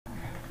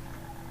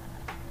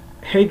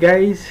Hey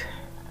guys,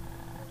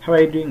 how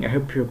are you doing? I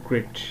hope you're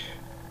great.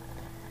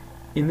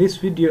 In this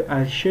video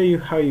I'll show you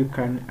how you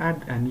can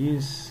add and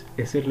use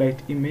a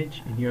satellite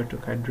image in your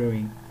Autocad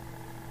drawing.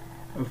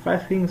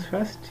 First things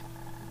first,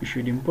 you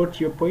should import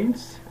your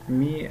points.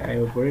 I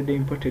have already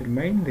imported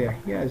mine. They are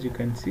here as you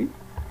can see.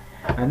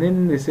 And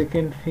then the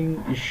second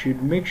thing, you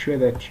should make sure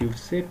that you've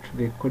set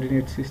the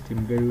coordinate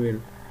system very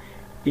well.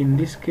 In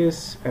this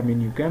case I'm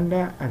in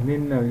Uganda, and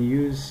then I'll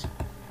use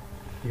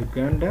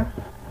Uganda.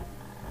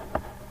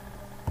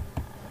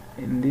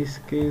 In this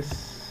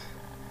case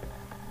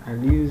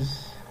I'll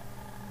use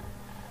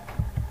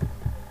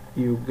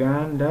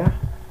Uganda,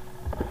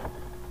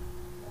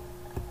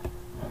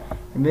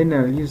 and then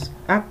I'll use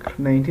ARC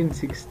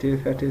 1960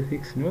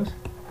 36 knots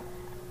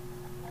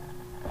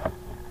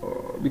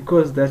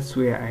because that's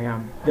where I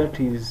am. That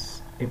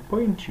is a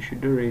point you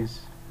should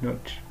always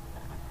note.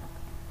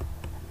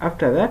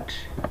 After that,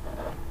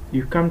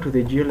 you come to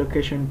the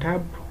geolocation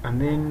tab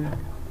and then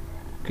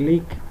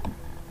click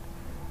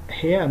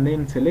here and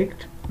then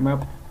select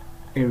map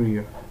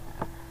area.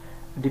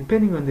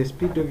 Depending on the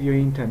speed of your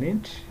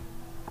internet,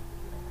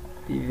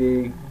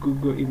 the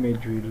Google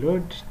image will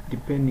load.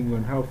 Depending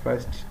on how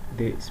fast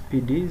the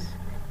speed is,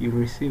 you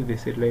receive the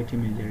satellite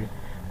imagery.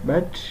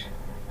 But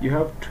you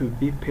have to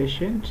be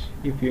patient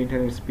if your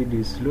internet speed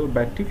is slow.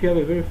 But if you have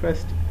a very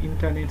fast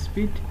internet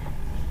speed,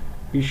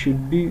 you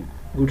should be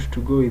good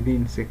to go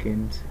within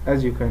seconds.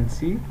 As you can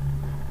see,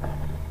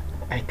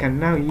 I can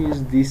now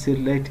use this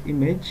satellite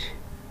image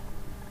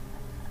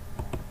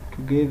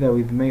together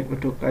with my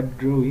AutoCAD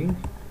drawing.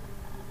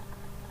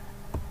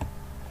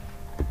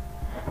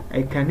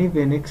 I can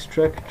even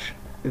extract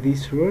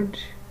this road,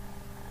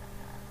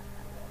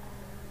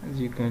 as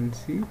you can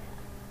see.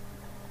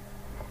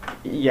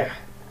 Yeah,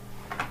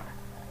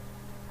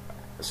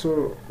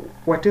 so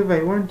whatever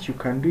I want, you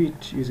can do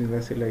it using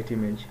the satellite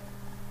image.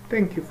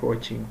 Thank you for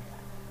watching.